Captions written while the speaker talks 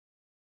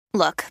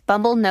Look,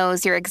 Bumble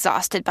knows you're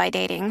exhausted by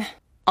dating.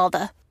 All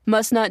the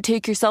must not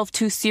take yourself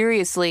too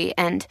seriously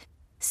and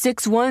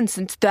 6'1"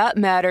 since that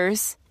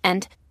matters.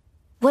 And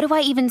what do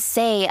I even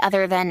say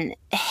other than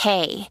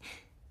hey?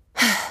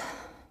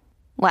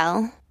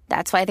 Well,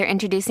 that's why they're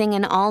introducing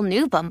an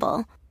all-new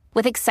Bumble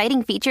with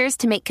exciting features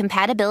to make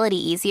compatibility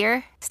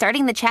easier,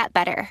 starting the chat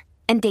better,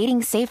 and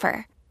dating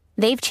safer.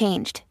 They've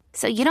changed,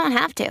 so you don't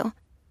have to.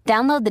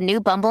 Download the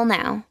new Bumble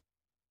now.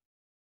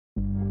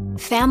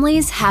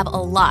 Families have a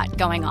lot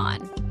going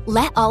on.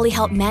 Let Ollie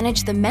help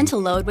manage the mental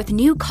load with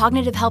new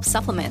cognitive help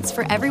supplements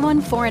for everyone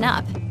 4 and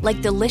up,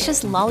 like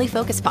delicious Lolly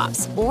Focus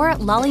Pops or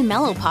Lolly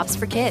Mellow Pops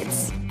for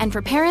kids. And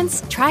for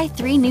parents, try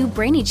 3 new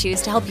Brainy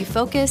Chews to help you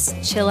focus,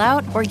 chill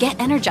out, or get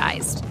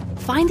energized.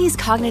 Find these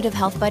cognitive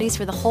health buddies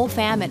for the whole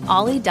fam at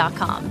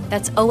ollie.com.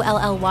 That's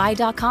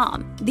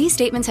OLLY.com. These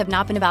statements have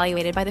not been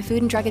evaluated by the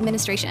Food and Drug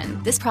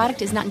Administration. This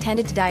product is not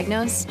intended to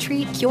diagnose,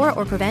 treat, cure,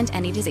 or prevent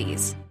any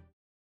disease.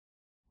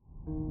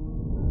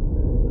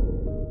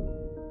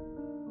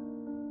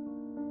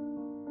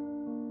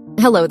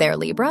 Hello there,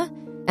 Libra,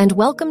 and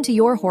welcome to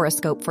your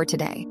horoscope for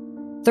today,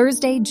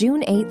 Thursday,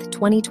 June 8th,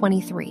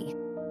 2023.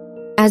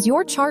 As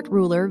your chart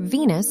ruler,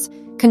 Venus,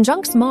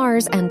 conjuncts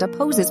Mars and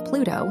opposes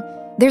Pluto,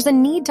 there's a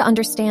need to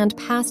understand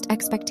past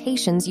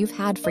expectations you've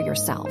had for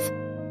yourself.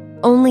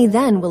 Only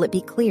then will it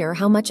be clear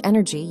how much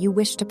energy you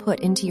wish to put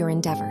into your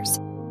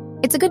endeavors.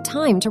 It's a good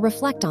time to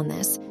reflect on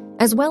this,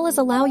 as well as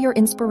allow your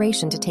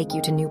inspiration to take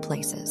you to new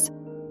places.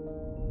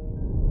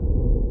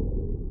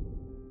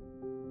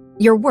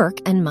 Your work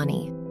and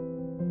money.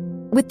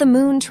 With the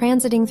moon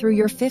transiting through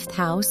your 5th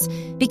house,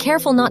 be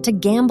careful not to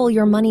gamble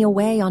your money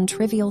away on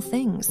trivial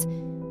things.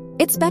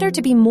 It's better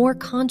to be more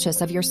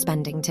conscious of your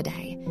spending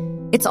today.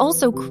 It's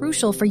also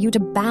crucial for you to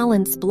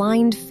balance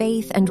blind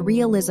faith and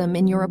realism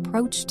in your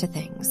approach to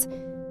things.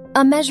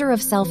 A measure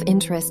of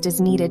self-interest is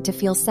needed to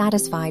feel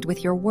satisfied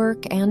with your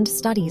work and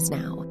studies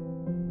now.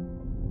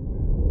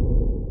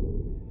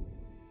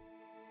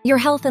 Your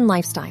health and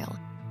lifestyle.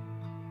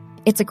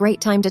 It's a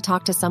great time to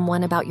talk to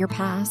someone about your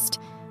past.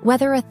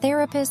 Whether a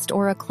therapist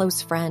or a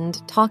close friend,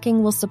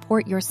 talking will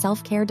support your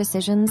self-care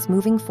decisions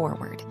moving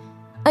forward.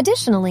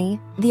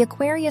 Additionally, the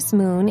Aquarius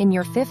moon in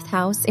your 5th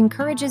house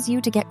encourages you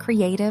to get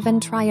creative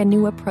and try a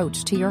new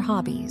approach to your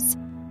hobbies.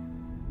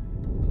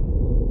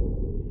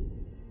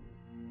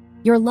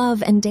 Your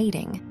love and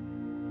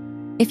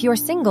dating. If you're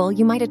single,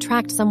 you might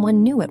attract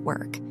someone new at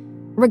work.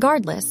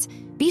 Regardless,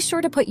 be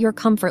sure to put your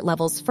comfort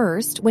levels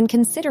first when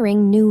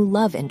considering new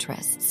love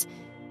interests.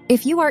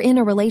 If you are in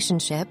a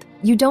relationship,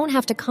 you don't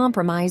have to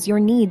compromise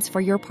your needs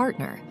for your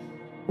partner.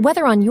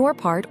 Whether on your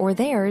part or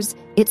theirs,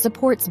 it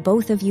supports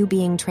both of you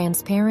being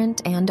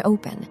transparent and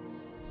open.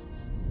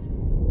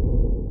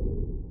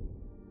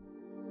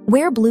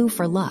 Wear blue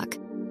for luck.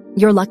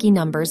 Your lucky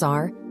numbers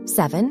are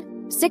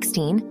 7,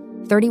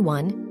 16,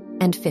 31,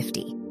 and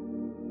 50.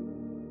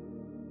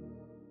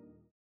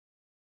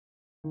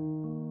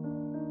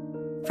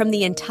 From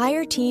the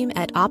entire team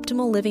at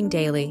Optimal Living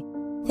Daily,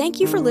 thank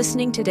you for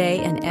listening today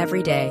and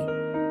every day.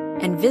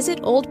 And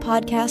visit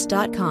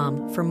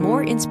oldpodcast.com for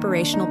more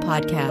inspirational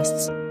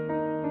podcasts.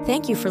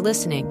 Thank you for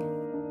listening.